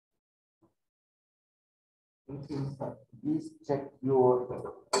Please check your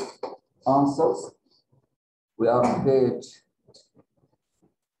answers. We are on page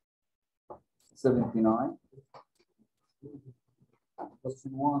 79.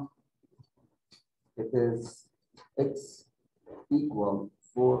 Question 1. It is x equal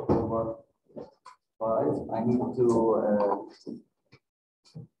 4 over 5. I need to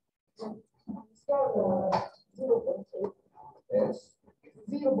 0.8. yes.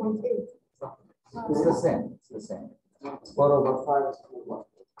 0.8. It's the same. It's the same. 4 over 5 is 1.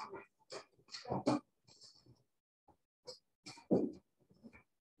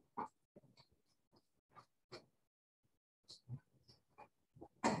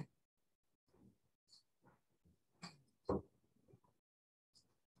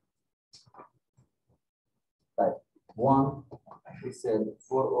 Right. 1, we said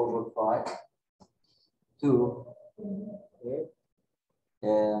 4 over 5. 2,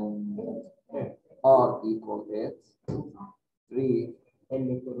 R equal 8. 3, n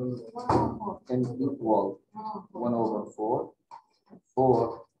equal 1 over 4.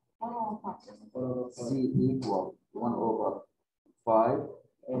 4, C equal 1 over 5.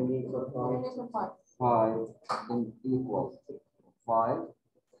 N equal 5. N equal 5.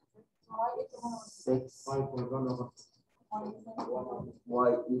 6.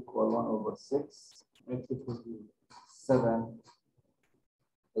 Y equal 1 over 6. 7.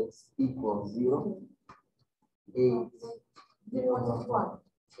 X equals 0. 8. 3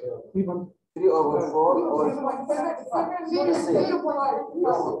 over 4 or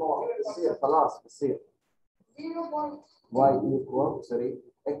بصير خلاص بصير y equal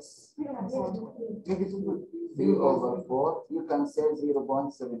x 3 over 4 you can say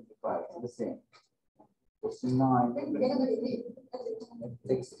 0.75 the same. Question 9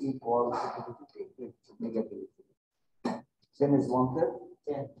 x equals negative 10 is wanted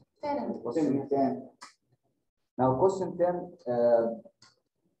 10. Question 10. Now question 10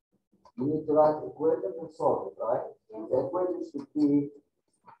 you need to write equation and solve it, right? The equation should be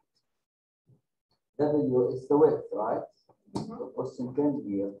W is the width, right? So question 10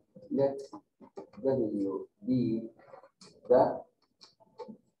 here, let W be the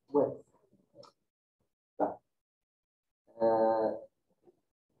width.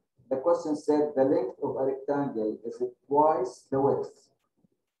 The question said the length of a rectangle is twice the width.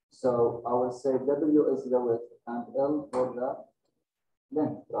 So I will say W is the width and L for the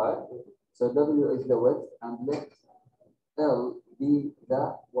length, right? So W is the width and let L be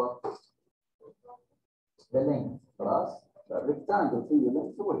the what? The length for us. The rectangle to the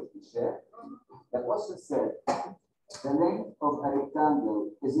length to width. The question said the length of a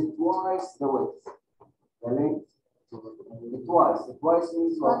rectangle is twice the width. The length twice. Twice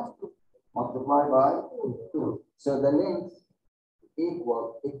means what? Multiply by 2. So the length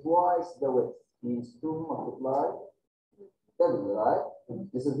equal twice the width means 2 multiply W, right?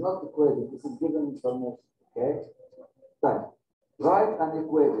 This is not equation, this is given information. Okay? Then write an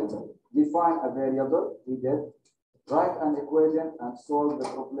equation. Define a variable. We did. Write an equation and solve the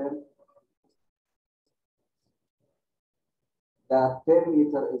problem. The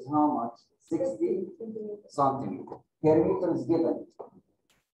perimeter is how much? 60 centimeters. Perimeter is given.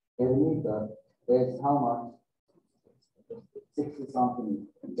 Perimeter is how much? 60 centimeters.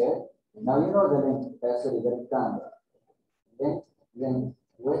 Okay? Now you know the length, sorry, the rectangle. Length,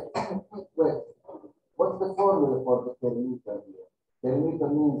 width. What's the formula for the perimeter here? Perimeter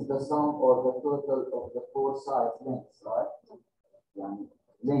means the sum or the total of the four sides lengths, right?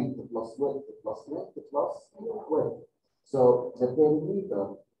 Length plus width plus length plus width. So the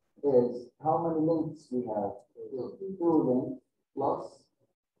perimeter is how many lengths we have? 2 lengths plus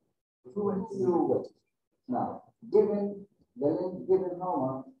 2 width. Now, given the length, given how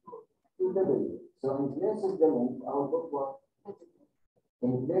much? 2W. So in place of the length, I will put what?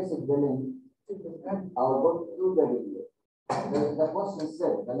 In place of the length, I will put 2W. The question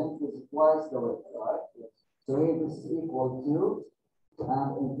said the length is twice the width, right? So here this is equal to,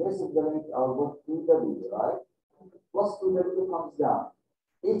 and in place of the length, I will put 2W, right? Plus 2W comes down.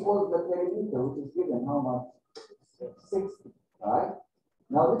 Equals the perimeter, which is given how much? 60, right?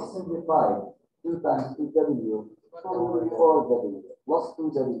 Now let's simplify. 2 times 2W, 4W, plus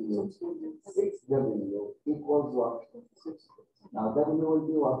 2W, 6W equals what? 60. Now W will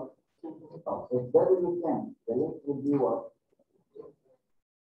be what? If W 10, the length will be what?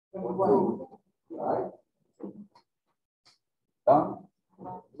 2, right? Done?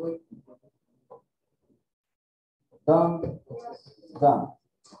 Done? Done.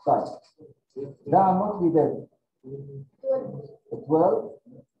 Right. Now what we did? 12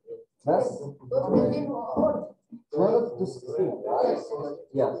 plus 12 to 16, right?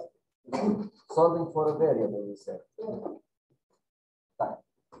 Yes. Solving for a variable, we said. Fine.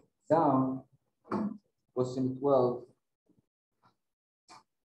 Down, question 12.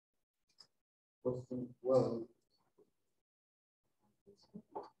 Question 12.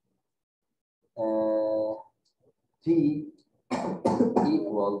 T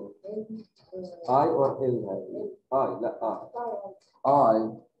equal I or L? I, la I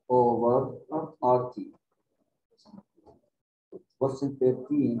over RT. Question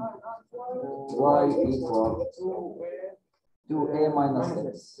 13. Y equal 2A minus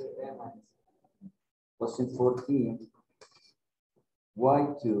X. Question 14.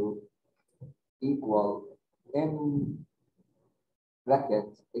 Y2 equal M bracket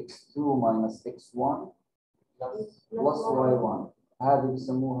x2 minus x1 plus y1. هذه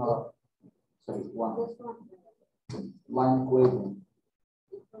بيسموها line equation.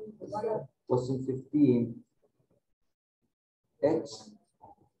 Question 15. H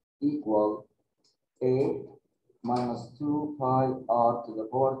equal A minus 2 pi r to the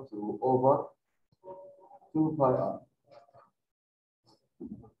power 2 over 2 pi r.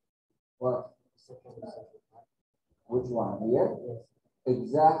 What? Which one? Here? Yes.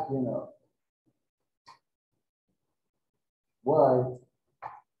 Exactly no. Why?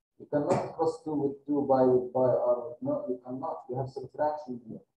 You cannot cross 2 with 2 by with pi r. No, you cannot. You have subtraction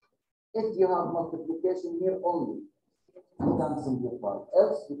here. If you have multiplication here only, you can simplify.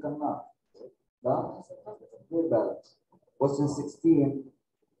 Else you cannot. Done? Here balance. Question 16.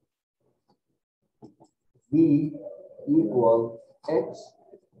 B equal H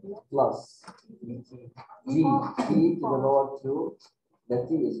plus G T to the lower 2. The T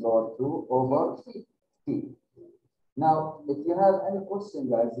is lower 2 over T. Now, if you have any question,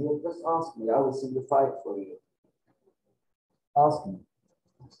 guys, here, just ask me. I will simplify it for you. Ask me.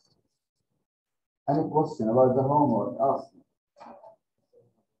 Any question about the homework? Ask me.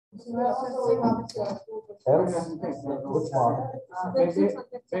 Else? Which one? 36,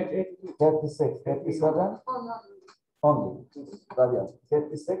 37? Only.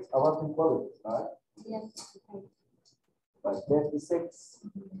 36, I want to call it, right? Yes. Right, 36.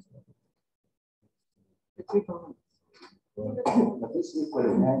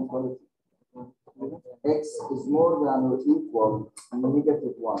 X is more than or equal to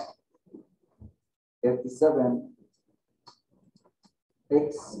negative 1. 37. X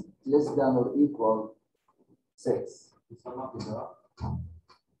less than or equal 6.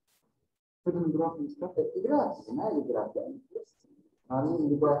 الجراف ما الجراف يعني هذه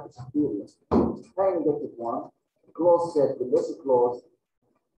الجراف كثير هاي نيجاتيف 1 close set less close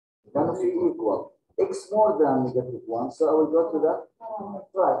then we equal x more than negative 1, so I will go to the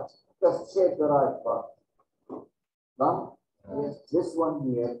right, just check the right part. Done? Yes. This one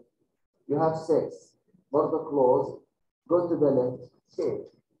here you have 6 for the close, go to the left, check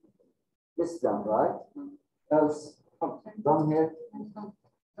this done, right? Else done here.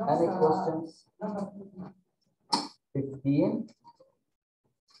 Any questions? 15.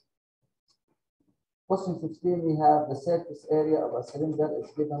 Question 15, we have the surface area of a cylinder is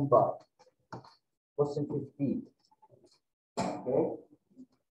given by. Question 15. Okay.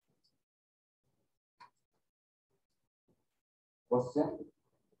 Question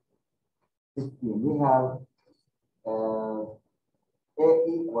 15. We have A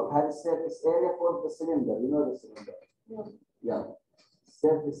equal has surface area for the cylinder. You know the cylinder. Yeah.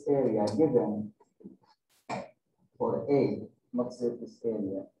 Surface area given for A, not surface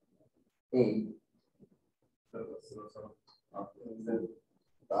area. A.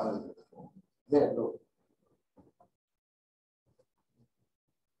 There, look.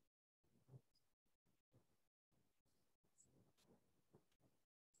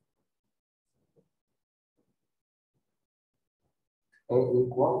 A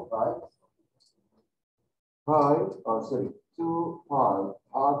equal, right? Pi, or sorry, 2 pi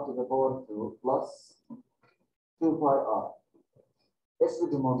r to the power 2 plus 2 pi r. It's the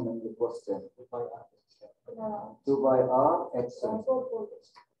denominator in the question. 2 pi r x.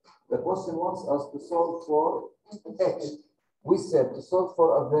 The question wants us to solve for h. We said to solve for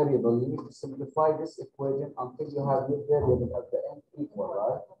a variable, you need to simplify this equation until you have your variable at the end equal,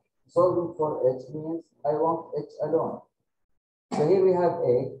 right? Solving for h means I want h alone. So here we have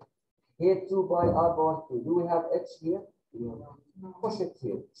a. Here 2 by r power 2. Do we have h here? Push it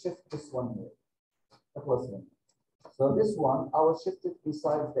here. Shift this one here. That was it. So this one, I will shift it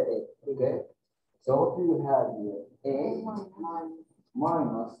besides the a. Okay. So what do you have here? A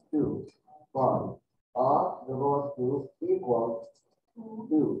minus 2 by r the power 2 equal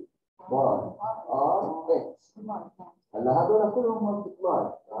 2 by r h. هلا هذول كلهم multiply,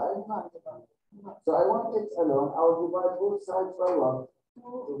 right? So I want h alone. I will divide both sides by what?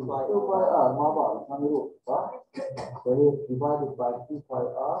 2 pi r مع بعض هنروح صح؟ فهي divided by 2 pi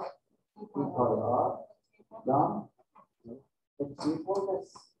r 2 pi r done it's equal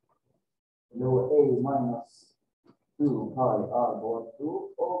this اللي هو a minus 2 pi r over 2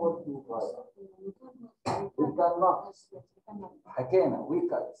 over 2 pi r we cannot حكينا we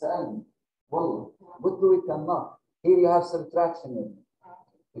can سألني والله قلت له we cannot here you have subtraction in it.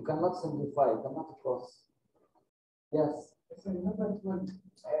 You cannot simplify you cannot cross yes yes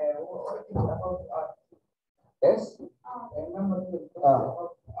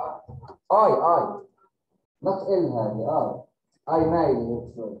I not L هذه I مايل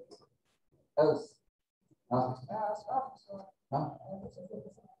هيك شوي else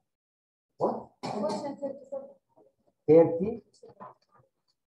what 30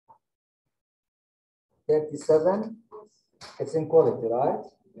 37 it's inequality right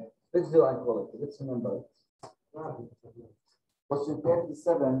let's do inequality let's remember it question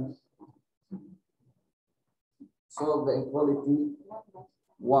 37 solve the equality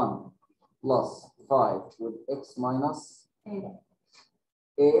 1 plus 5 with x minus 8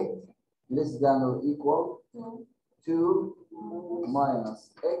 less than or equal 2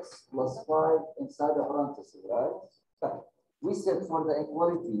 minus x plus 5 inside the parentheses, right? We said for the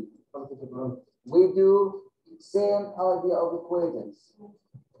equality, we do same idea of equations,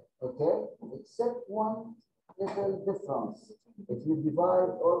 okay? Except one little difference. If you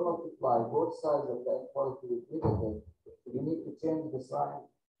divide or multiply both sides of the equality with negative, you need to change the sign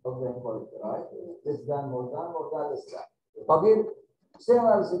of the equality, right? Less than, more than, less than. But here, same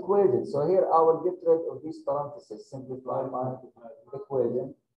as equation. So here I will get rid of these parentheses, simplify my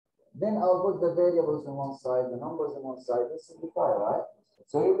equation. Then I'll put the variables on one side, the numbers on one side, and simplify, right?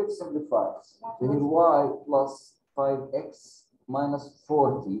 So here let's simplify. So here y plus 5x minus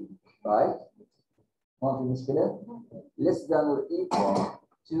 40, right? Less than or equal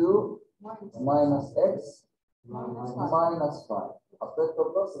to minus x minus 5. حطيت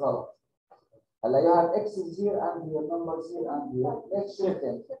البلس غلط. هلا you have x's here and here, numbers here and here. Let's shift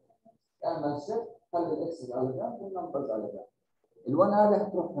it. اعمل shift خلي الاكسز على جنب والنمبرز على جنب. ال1 هذا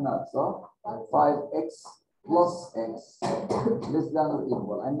حتروح هناك صح؟ 5x plus x less than or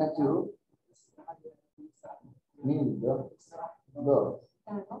equal. عندنا 2 مين ده؟ ده.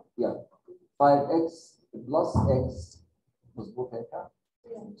 يلا 5x plus x مظبوط هيك؟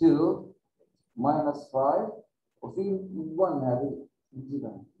 2 minus 5 وفي 1 هذه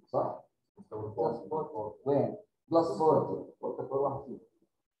نجيبها صح؟ وين؟ بلس 40 واحد فيه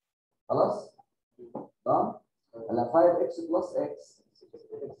خلاص؟ تمام؟ هلا 5x plus x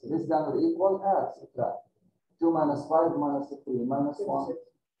less than or equal add subtract 2 minus 5 minus 3 minus 1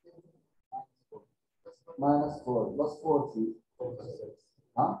 minus 4 plus 40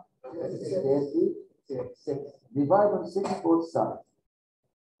 huh? 36 divide on 6 both sides.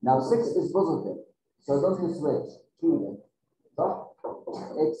 Now 6 is positive so don't switch keep it صح؟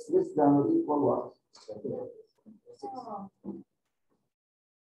 x less than or equal what?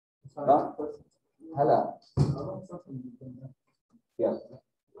 هلا يلا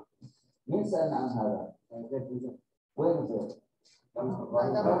مين سألنا عن هذا؟ وين زين؟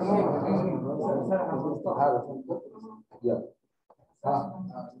 هذا يلا ها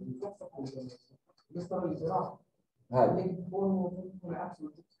هذا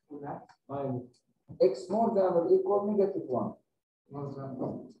x more than or equal negative 1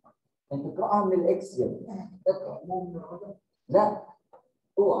 انت تقراها من الاكس اقرا لا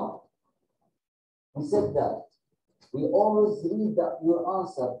اوعى we said that we always read your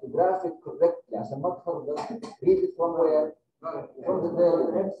answer to graphic correctly عشان ما تخرج read it from where from the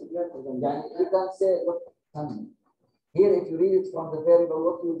variable يعني you can say look here if you read it from the variable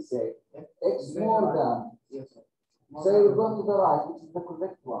what you will say x more than so you go to the right which is the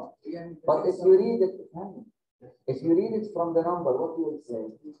correct one but if you read it from the number what you will say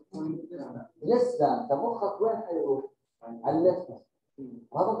less than مخك وين حيروح على الليفت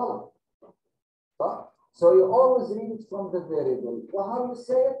هذا غلط صح so you always read it from the variable well how you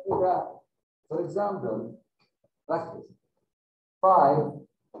say it with that for example practice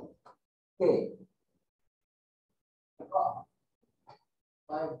 5k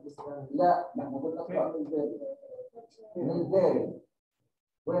لا نحن بنقرا من الفاريبل من الفاريبل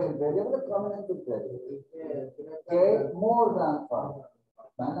وين الفاريبل نقرا من عند الفاريبل k more than 5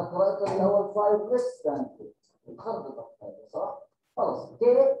 معنى قرأت الأول 5 less than 2 تخربط هذا صح؟ خلاص k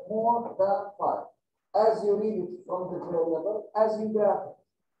more than 5 as you read it from the variable as you graph it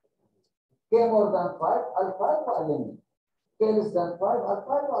k more than 5 al-5 وعلمني k less than 5 al-5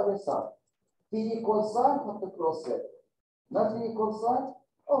 وعلى في equal sign حط cross it ما في equal sign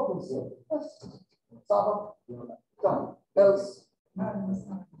open set بس صعبة تمام else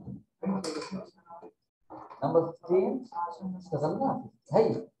نمبر 15 اشتغلناه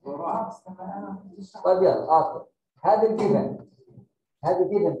هي. طيب يلا آخر هذا الجيفن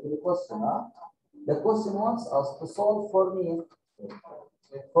في الكويستشن The question wants us to solve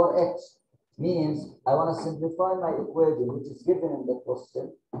for x means I want to simplify my equation which is given in the question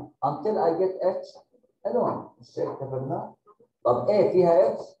until I get h alone. مش هيك اتفقنا؟ طب A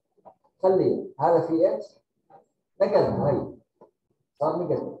فيها h خليه هذا في h نقلته هي صار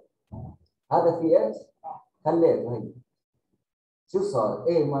نقلته هذا في h خليته هي شو صار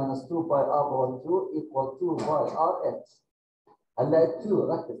A minus 2 pi r over 2 equal 2 pi r h هلا ال 2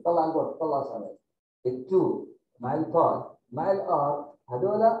 ركز طلع الوقت طلع صار ال 2 مع الباي مع الار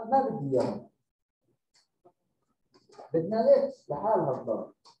هذول ما بدي اياهم بدنا الاتش لحالها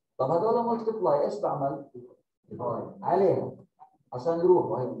الضرب طب هذول ملتبلاي ايش بعمل؟ عليهم عشان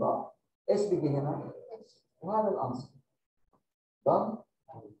يروحوا هي الضرب ايش بيجي هنا؟ وهذا الانسر done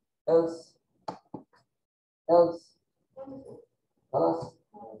else خلاص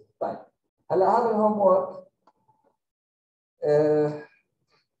طيب هلا هذا الهوم وورك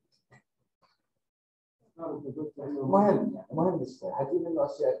مهم يعني مهم شوي حجيب منه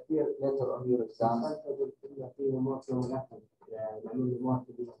اشياء كثير later on your exams.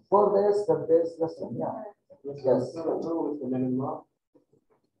 For the yesterday's lesson, yeah. Yes.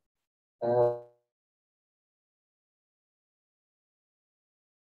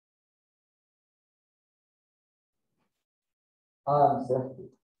 I'm sorry.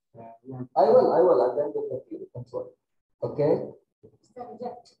 I will at the end of the period. Don't worry. Okay.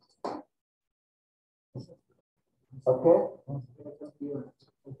 Okay.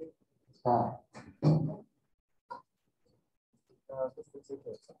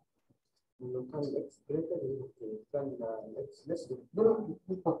 لو كان الاكس جريتر كان الاكس ليس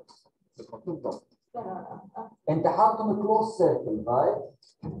بالضبط انت حاطهم كلوز سيركل رايت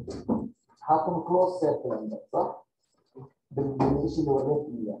حاطهم كلوز سيركل عندك صح بالشيء اللي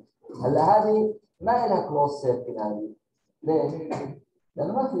وريتني اياه هلا هذه ما لها كلوز سيركل هذه ليش؟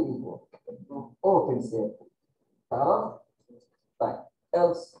 لانه ما في ايكوال اوبن سيركل تعرف؟ طيب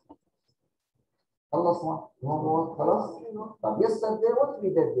else خلصنا هو خلاص طب yesterday what we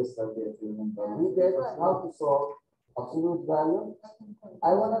did yesterday if you remember we did how to solve absolute value.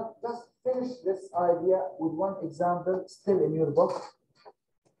 I want to just finish this idea with one example still in your book.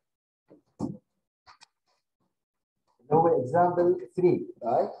 So example 3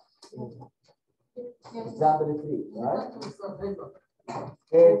 right example 3 right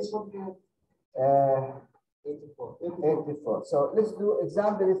page 84 so let's do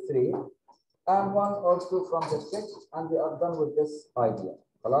example 3 and 1 or 2 from the check and we are done with this idea.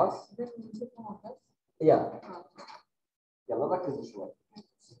 خلاص؟ Yeah. يلا ركز شوي.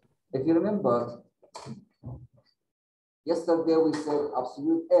 If you remember, yesterday we said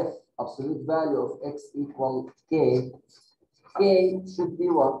absolute value of x equal k. K should be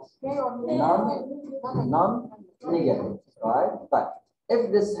what? Non-negative, right? But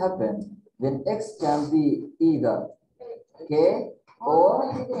if this happens, then x can be either k or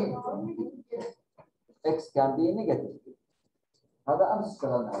x can be negative. هذا أمس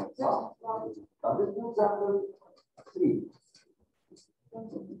اشتغلنا عليه صح؟ طيب example 3.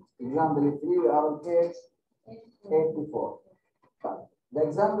 Example 3 we are on page 84. The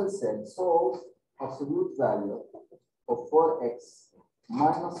example said solve absolute value of 4x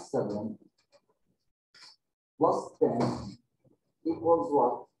minus 7 plus 10 equals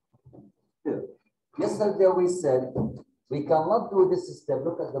what? 2. Yesterday we said we cannot do this step.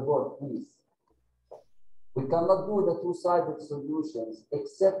 Look at the board, please. We cannot do the two-sided solutions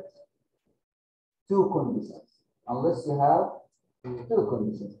except two conditions, unless you have two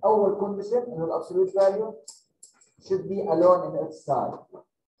conditions. Our condition in the absolute value should be alone in its side.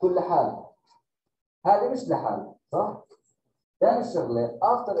 كل حالة. هذه مش لحالة، صح؟ ثاني الشغلة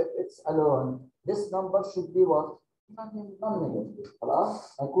after if it's alone, this number should be what? Non-negative.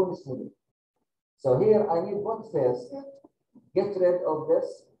 خلاص؟ ما يكونش negative. So here I need what first? Get rid of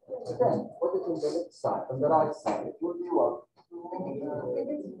this. Then put it on the left side, on the right side. It will be what?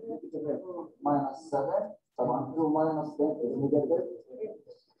 Minus 7. Come on, 2 minus 10 is negative.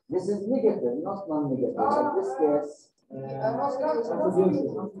 This is negative, not non-negative. In this case,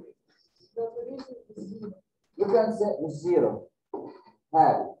 you can say 0.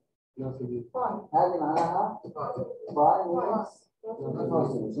 هذه معناها 5 minus no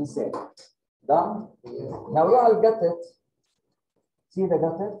solution. Say done. Now you all get it. See the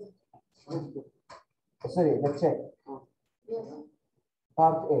got it? Sorry, let's check.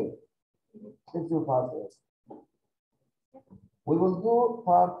 Part A. Let's do part A. We will do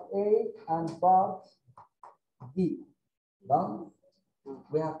part A and part B. Done?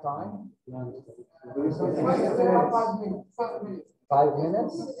 We have time? 5 minutes. 5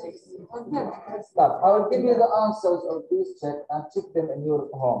 minutes? Stop. I will give you the answers of these check and check them in your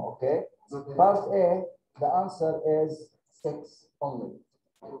home, okay? Part A, the answer is 6 only.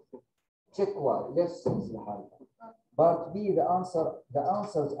 Check why. Let's see. Part B, the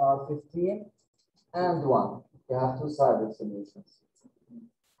answers are 15 and 1. You have two-sided solutions.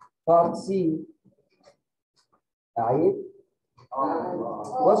 Part C, أعيد.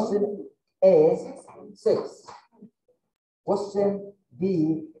 Question A, 6. Question B,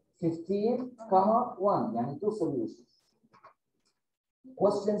 15, 1. يعني two solutions.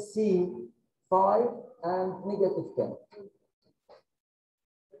 Question C, 5 and -10.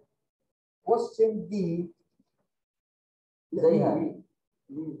 Question D زيها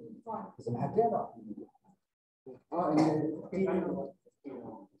بس ما حكينا.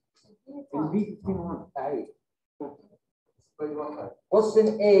 أعيد. Question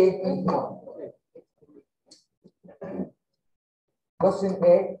A. Question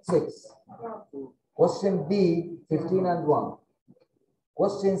A, 6. Question B, 15 and 1.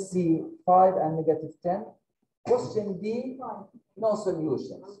 Question C, 5 and -10. Question D, no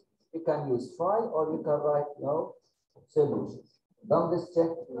solutions. You can use 5 or you can write no solutions. Done this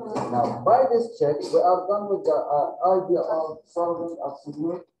check? Now, by this check, we are done with the idea of solving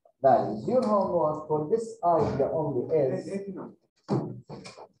absolute values. Your homework for this idea only is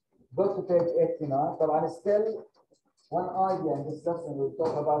go to page 89. طبعا still one idea in this lesson, we'll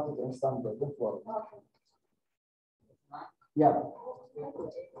talk about it in Sunday. Don't worry. Yeah.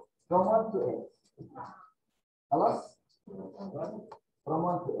 From 1 to 8. خلاص? From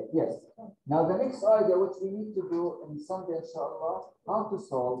 1 to 8. Yes. Now the next idea which we need to do in Sunday, inshallah, how to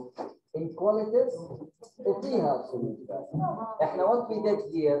solve inequalities وفيها absolute value. احنا what we did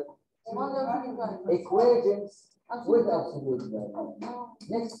here, equations with absolute value.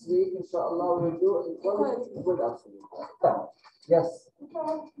 Next week, inshallah, we'll do equality with absolute value. Yes.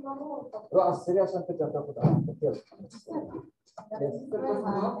 روح على السريع عشان تقدر تاخذ راحتك. يلا.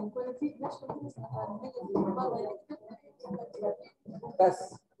 بس.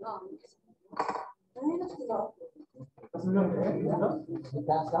 You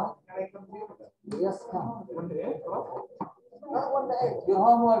can count? Yes, count. Your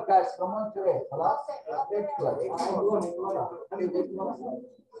homework, guys, from 1 to 8. خلاص؟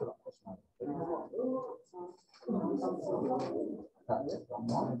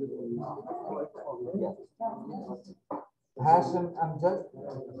 هاشم أمجد.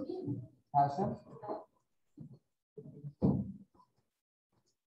 هاشم.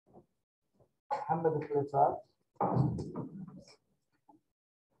 محمد الخليفات.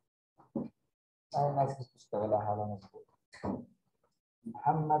 هاي الناس بتشتغل على هذا مظبوط.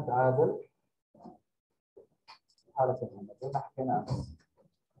 محمد عادل. حالة محمد زي ما حكينا أمس.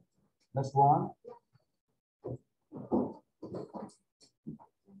 نشوان.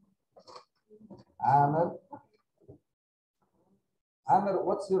 عامر. عامر,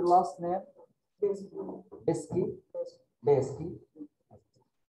 what's your last name? Beski. Beski.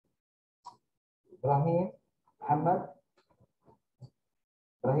 إبراهيم محمد.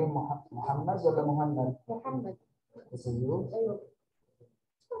 إبراهيم محمد ولا مهند؟ محمد. This is you.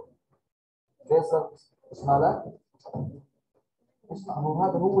 فيصل ايش مالك؟ هو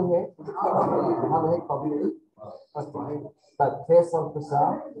هذا هو هيك؟ هذا هيك طبيعي؟ طيب فيصل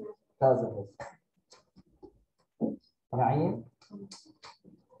حسام. هذا نعيم.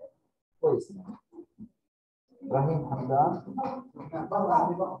 كويس. إبراهيم حمدان.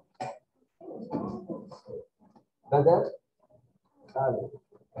 بدر. خالد.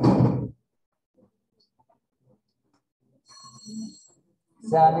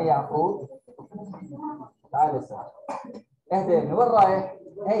 سامي يعقوب. تعال سامي. اهدى يا ابني, وين رايح؟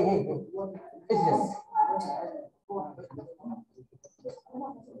 هي اجلس.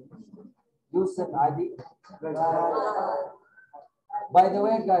 يوسف عادي. باي ذا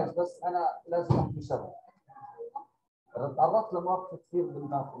واي جايز, بس انا لازم احكي شغله. تعرضت لمواقف كثير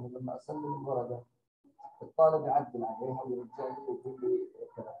بالناقل لما اسلم الورقه الطالب يعدل عليها ويرجع لي ويقول لي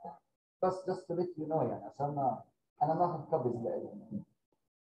كذا. بس just to let you know يعني عشان انا ماخذ قبض لإلي.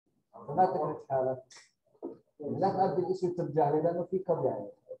 فما تكرهش حالك. لا تأدي الشيء وترجع لي لانه في قبض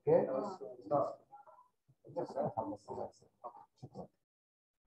عليك. اوكي؟ خلص الله يسلمك. شكرا.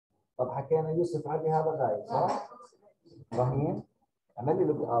 طب حكينا يوسف عادي هذا غايب صح؟ ابراهيم عمل لي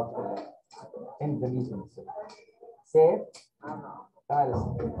لوج اوت in the meeting. سيف. تعال.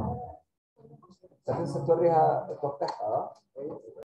 تنسى توريها توقعها.